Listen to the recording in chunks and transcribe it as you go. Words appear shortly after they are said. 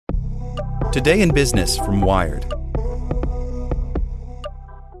Today in Business from Wired.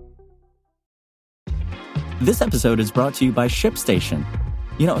 This episode is brought to you by ShipStation.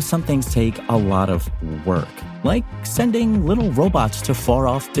 You know, some things take a lot of work, like sending little robots to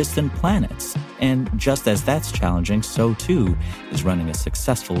far-off distant planets. And just as that's challenging, so too is running a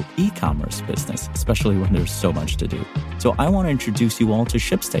successful e-commerce business, especially when there's so much to do. So I want to introduce you all to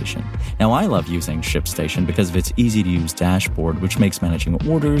ShipStation. Now, I love using ShipStation because of its easy-to-use dashboard, which makes managing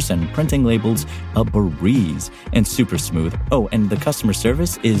orders and printing labels a breeze and super smooth. Oh, and the customer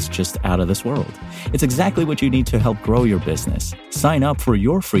service is just out of this world. It's exactly what you need to help grow your business. Sign up for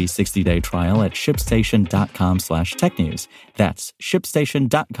your free 60-day trial at shipstation.com/technews. That's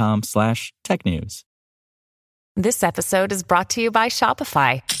shipstation.com/technews. This episode is brought to you by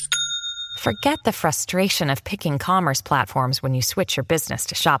Shopify. Forget the frustration of picking commerce platforms when you switch your business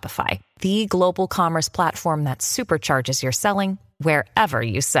to Shopify, the global commerce platform that supercharges your selling wherever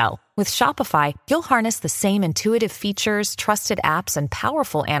you sell. With Shopify, you'll harness the same intuitive features, trusted apps, and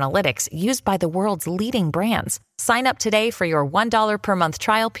powerful analytics used by the world's leading brands. Sign up today for your $1 per month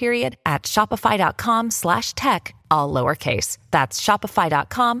trial period at shopify.com/tech, all lowercase. That's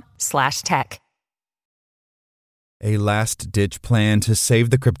shopify.com/tech. A last-ditch plan to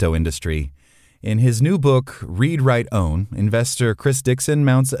save the crypto industry. In his new book, Read, Write, Own, investor Chris Dixon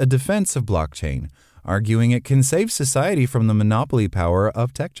mounts a defense of blockchain, arguing it can save society from the monopoly power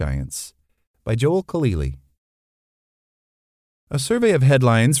of tech giants. By Joel Khalili. A survey of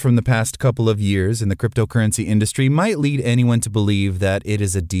headlines from the past couple of years in the cryptocurrency industry might lead anyone to believe that it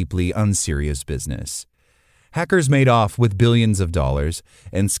is a deeply unserious business. Hackers made off with billions of dollars,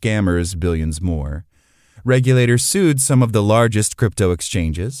 and scammers billions more. Regulators sued some of the largest crypto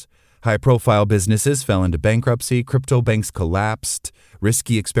exchanges. High-profile businesses fell into bankruptcy, crypto banks collapsed,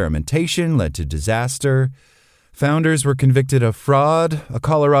 risky experimentation led to disaster. Founders were convicted of fraud. A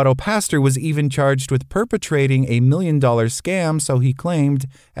Colorado pastor was even charged with perpetrating a $1 million scam, so he claimed,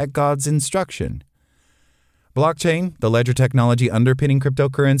 at God's instruction. Blockchain, the ledger technology underpinning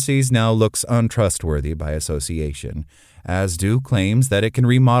cryptocurrencies, now looks untrustworthy by association, as do claims that it can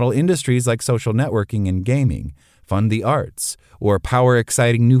remodel industries like social networking and gaming, fund the arts, or power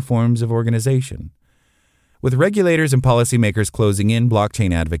exciting new forms of organization. With regulators and policymakers closing in,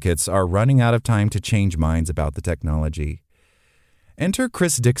 blockchain advocates are running out of time to change minds about the technology. Enter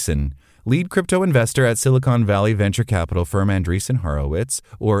Chris Dixon, lead crypto investor at Silicon Valley venture capital firm Andreessen Horowitz,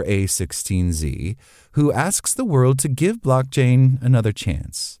 or A16Z, who asks the world to give blockchain another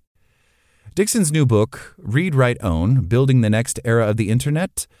chance. Dixon's new book, Read, Write, Own, Building the Next Era of the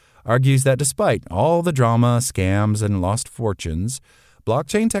Internet, argues that despite all the drama, scams, and lost fortunes,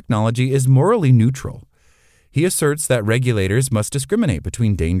 blockchain technology is morally neutral. He asserts that regulators must discriminate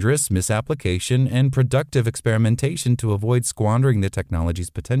between dangerous misapplication and productive experimentation to avoid squandering the technology's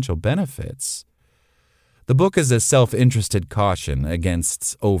potential benefits. The book is a self-interested caution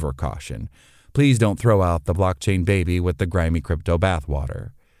against overcaution. Please don't throw out the blockchain baby with the grimy crypto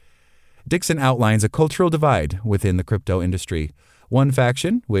bathwater. Dixon outlines a cultural divide within the crypto industry. One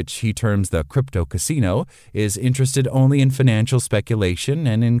faction, which he terms the crypto casino, is interested only in financial speculation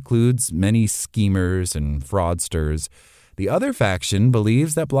and includes many schemers and fraudsters. The other faction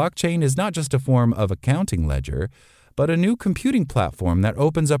believes that blockchain is not just a form of accounting ledger, but a new computing platform that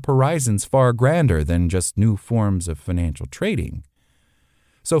opens up horizons far grander than just new forms of financial trading.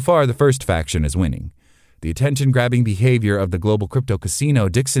 So far, the first faction is winning. The attention-grabbing behavior of the global crypto casino,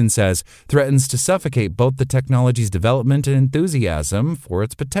 Dixon says, threatens to suffocate both the technology's development and enthusiasm for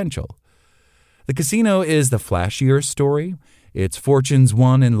its potential. The casino is the flashier story. Its fortunes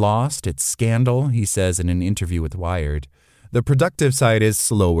won and lost, its scandal, he says in an interview with Wired. The productive side is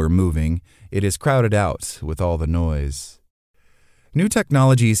slower moving. It is crowded out with all the noise. New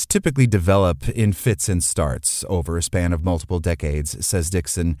technologies typically develop in fits and starts over a span of multiple decades, says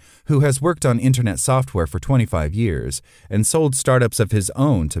Dixon, who has worked on internet software for 25 years and sold startups of his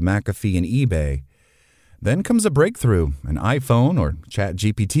own to McAfee and eBay. Then comes a breakthrough, an iPhone or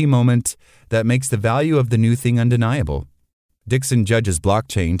ChatGPT moment that makes the value of the new thing undeniable. Dixon judges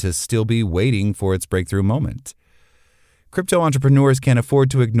blockchain to still be waiting for its breakthrough moment. Crypto entrepreneurs can't afford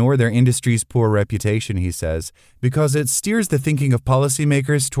to ignore their industry's poor reputation, he says, because it steers the thinking of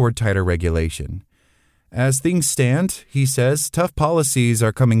policymakers toward tighter regulation. As things stand, he says, tough policies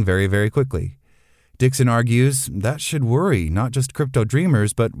are coming very, very quickly. Dixon argues that should worry not just crypto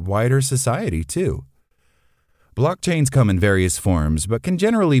dreamers, but wider society, too. Blockchains come in various forms, but can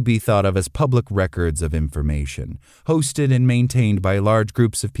generally be thought of as public records of information, hosted and maintained by large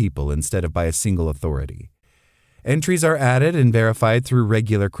groups of people instead of by a single authority. Entries are added and verified through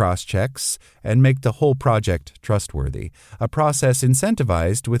regular cross-checks and make the whole project trustworthy, a process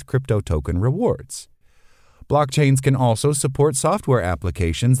incentivized with crypto token rewards. Blockchains can also support software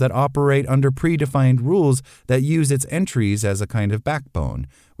applications that operate under predefined rules that use its entries as a kind of backbone,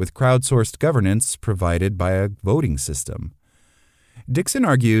 with crowdsourced governance provided by a voting system. Dixon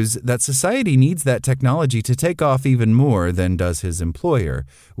argues that society needs that technology to take off even more than does his employer,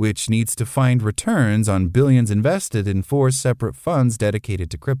 which needs to find returns on billions invested in 4 separate funds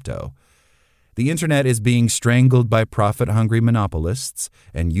dedicated to crypto. The internet is being strangled by profit-hungry monopolists,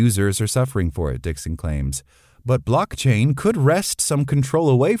 and users are suffering for it, Dixon claims. But blockchain could wrest some control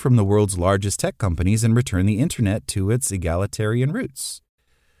away from the world's largest tech companies and return the internet to its egalitarian roots.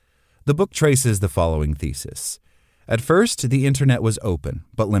 The book traces the following thesis. At first, the internet was open,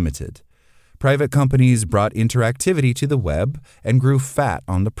 but limited. Private companies brought interactivity to the web and grew fat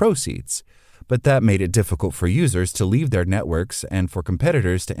on the proceeds, but that made it difficult for users to leave their networks and for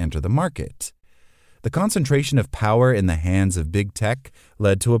competitors to enter the market. The concentration of power in the hands of big tech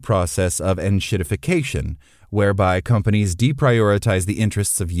led to a process of enshittification, whereby companies deprioritize the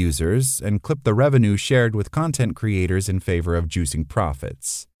interests of users and clip the revenue shared with content creators in favor of juicing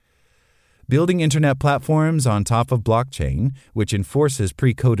profits. Building internet platforms on top of blockchain, which enforces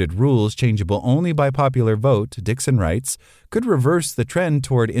pre-coded rules changeable only by popular vote, Dixon writes, could reverse the trend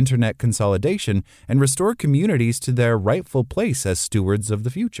toward internet consolidation and restore communities to their rightful place as stewards of the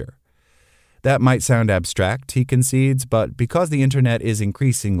future. That might sound abstract, he concedes, but because the internet is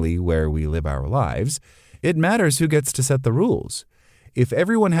increasingly where we live our lives, it matters who gets to set the rules. If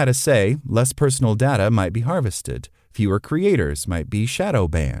everyone had a say, less personal data might be harvested, fewer creators might be shadow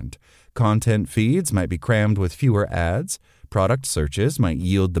banned, content feeds might be crammed with fewer ads, product searches might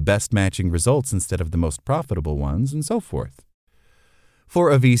yield the best matching results instead of the most profitable ones, and so forth. For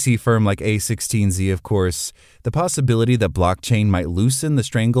a VC firm like A16Z, of course, the possibility that blockchain might loosen the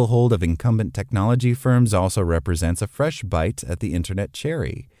stranglehold of incumbent technology firms also represents a fresh bite at the internet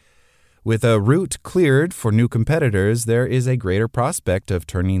cherry. With a route cleared for new competitors, there is a greater prospect of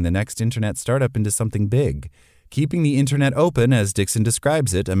turning the next internet startup into something big. Keeping the internet open, as Dixon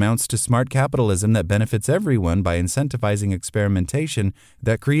describes it, amounts to smart capitalism that benefits everyone by incentivizing experimentation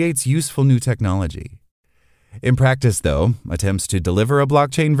that creates useful new technology. In practice, though, attempts to deliver a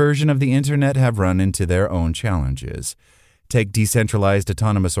blockchain version of the internet have run into their own challenges. Take decentralized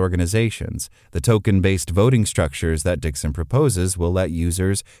autonomous organizations. The token-based voting structures that Dixon proposes will let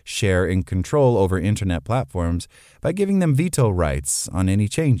users share in control over internet platforms by giving them veto rights on any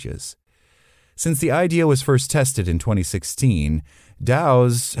changes. Since the idea was first tested in 2016,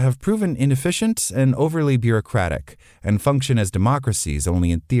 DAOs have proven inefficient and overly bureaucratic and function as democracies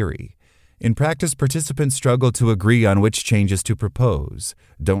only in theory. In practice, participants struggle to agree on which changes to propose,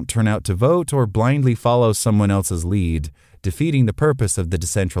 don't turn out to vote, or blindly follow someone else's lead, defeating the purpose of the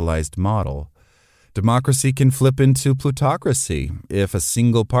decentralized model. Democracy can flip into plutocracy if a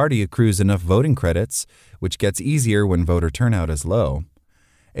single party accrues enough voting credits, which gets easier when voter turnout is low.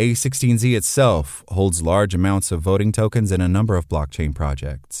 A16Z itself holds large amounts of voting tokens in a number of blockchain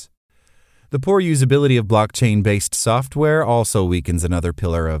projects. The poor usability of blockchain-based software also weakens another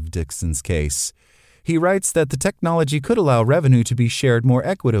pillar of Dixon's case. He writes that the technology could allow revenue to be shared more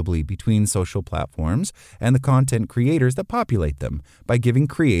equitably between social platforms and the content creators that populate them by giving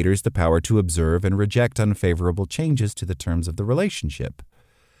creators the power to observe and reject unfavorable changes to the terms of the relationship.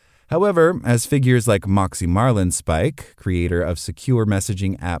 However, as figures like Moxie Marlinspike, creator of secure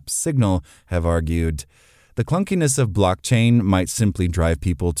messaging app Signal, have argued, the clunkiness of blockchain might simply drive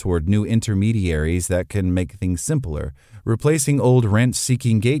people toward new intermediaries that can make things simpler, replacing old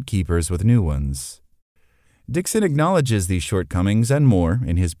rent-seeking gatekeepers with new ones. Dixon acknowledges these shortcomings and more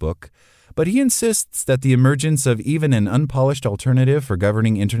in his book, but he insists that the emergence of even an unpolished alternative for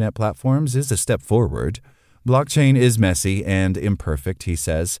governing internet platforms is a step forward. Blockchain is messy and imperfect, he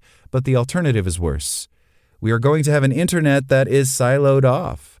says, but the alternative is worse. We are going to have an internet that is siloed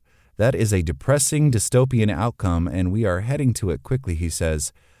off. That is a depressing dystopian outcome, and we are heading to it quickly, he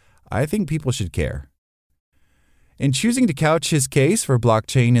says. I think people should care. In choosing to couch his case for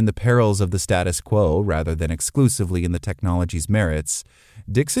blockchain in the perils of the status quo rather than exclusively in the technology's merits,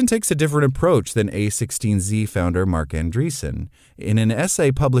 Dixon takes a different approach than A16Z founder Marc Andreessen. In an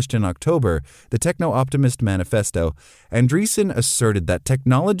essay published in October, the Techno-Optimist Manifesto, Andreessen asserted that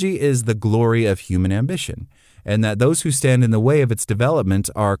technology is the glory of human ambition, and that those who stand in the way of its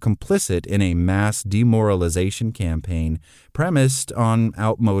development are complicit in a mass demoralization campaign premised on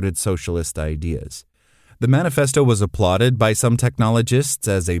outmoded socialist ideas. The manifesto was applauded by some technologists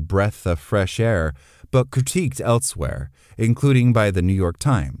as a breath of fresh air, but critiqued elsewhere, including by the New York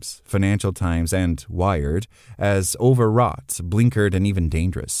Times, Financial Times, and Wired, as overwrought, blinkered, and even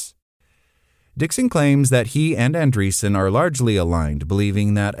dangerous. Dixon claims that he and Andreessen are largely aligned,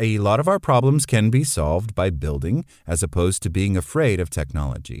 believing that a lot of our problems can be solved by building as opposed to being afraid of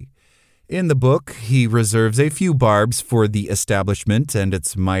technology. In the book, he reserves a few barbs for the establishment and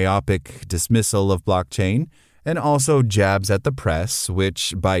its myopic dismissal of blockchain, and also jabs at the press,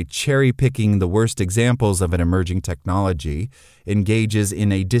 which, by cherry-picking the worst examples of an emerging technology, engages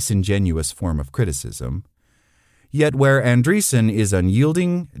in a disingenuous form of criticism. Yet where Andreessen is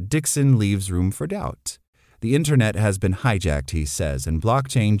unyielding, Dixon leaves room for doubt. The internet has been hijacked, he says, and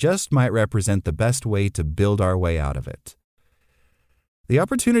blockchain just might represent the best way to build our way out of it. The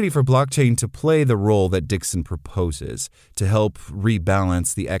opportunity for blockchain to play the role that Dixon proposes, to help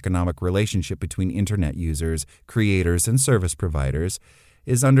rebalance the economic relationship between internet users, creators, and service providers,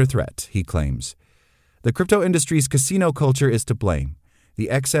 is under threat, he claims. The crypto industry's casino culture is to blame. The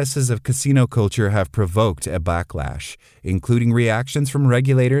excesses of casino culture have provoked a backlash, including reactions from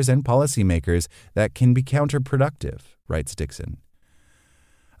regulators and policymakers that can be counterproductive, writes Dixon.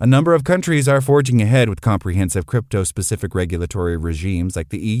 A number of countries are forging ahead with comprehensive crypto-specific regulatory regimes like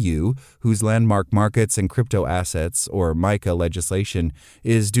the EU, whose landmark markets and crypto assets, or MiCA legislation,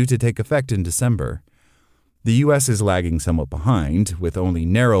 is due to take effect in December. The U.S. is lagging somewhat behind, with only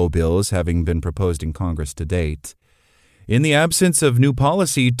narrow bills having been proposed in Congress to date. In the absence of new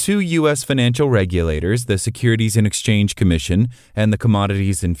policy, two U.S. financial regulators, the Securities and Exchange Commission and the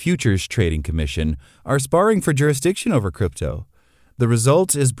Commodities and Futures Trading Commission, are sparring for jurisdiction over crypto. The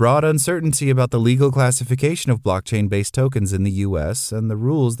result is broad uncertainty about the legal classification of blockchain-based tokens in the U.S. and the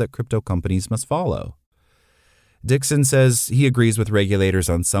rules that crypto companies must follow. Dixon says he agrees with regulators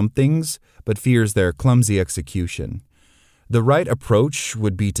on some things, but fears their clumsy execution. The right approach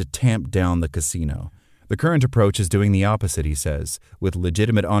would be to tamp down the casino. The current approach is doing the opposite, he says, with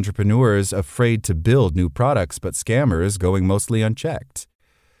legitimate entrepreneurs afraid to build new products but scammers going mostly unchecked.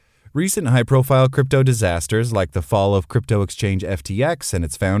 Recent high-profile crypto disasters like the fall of crypto exchange FTX and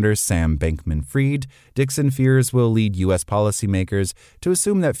its founder Sam Bankman-Fried, Dixon fears will lead U.S. policymakers to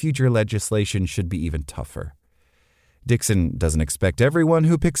assume that future legislation should be even tougher. Dixon doesn't expect everyone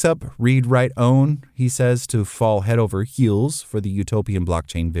who picks up Read, Write, Own, he says, to fall head over heels for the utopian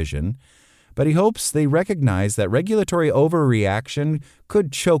blockchain vision, but he hopes they recognize that regulatory overreaction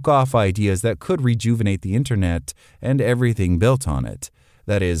could choke off ideas that could rejuvenate the internet and everything built on it.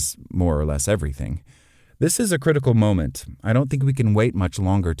 That is, more or less everything. This is a critical moment. I don't think we can wait much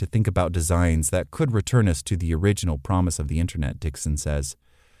longer to think about designs that could return us to the original promise of the internet, Dixon says.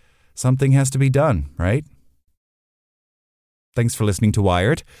 Something has to be done, right? Thanks for listening to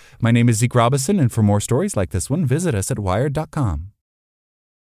Wired. My name is Zeke Robison, and for more stories like this one, visit us at wired.com.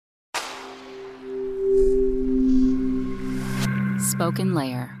 Spoken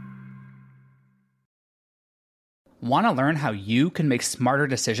Layer. Want to learn how you can make smarter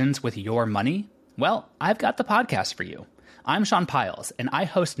decisions with your money? Well, I've got the podcast for you. I'm Sean Piles, and I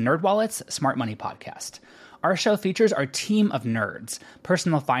host NerdWallet's Smart Money Podcast. Our show features our team of nerds,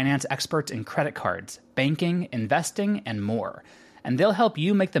 personal finance experts in credit cards, banking, investing, and more. And they'll help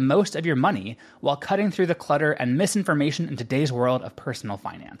you make the most of your money while cutting through the clutter and misinformation in today's world of personal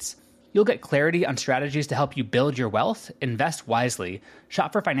finance. You'll get clarity on strategies to help you build your wealth, invest wisely,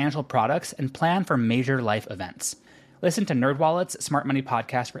 shop for financial products, and plan for major life events. Listen to NerdWallet's Smart Money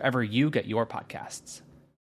Podcast wherever you get your podcasts.